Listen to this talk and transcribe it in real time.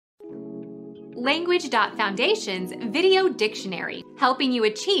Language.Foundation's Video Dictionary, helping you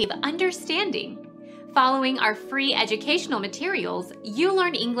achieve understanding. Following our free educational materials, you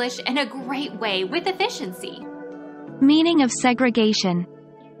learn English in a great way with efficiency. Meaning of segregation.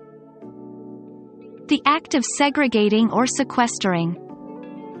 The act of segregating or sequestering.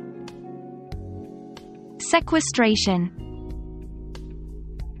 Sequestration.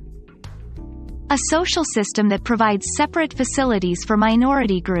 A social system that provides separate facilities for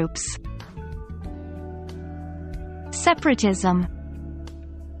minority groups. Separatism.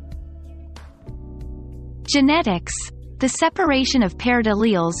 Genetics. The separation of paired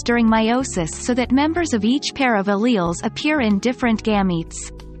alleles during meiosis so that members of each pair of alleles appear in different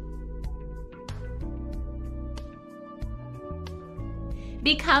gametes.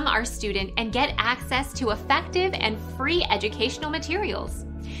 Become our student and get access to effective and free educational materials.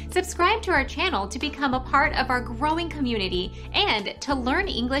 Subscribe to our channel to become a part of our growing community and to learn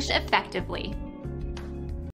English effectively.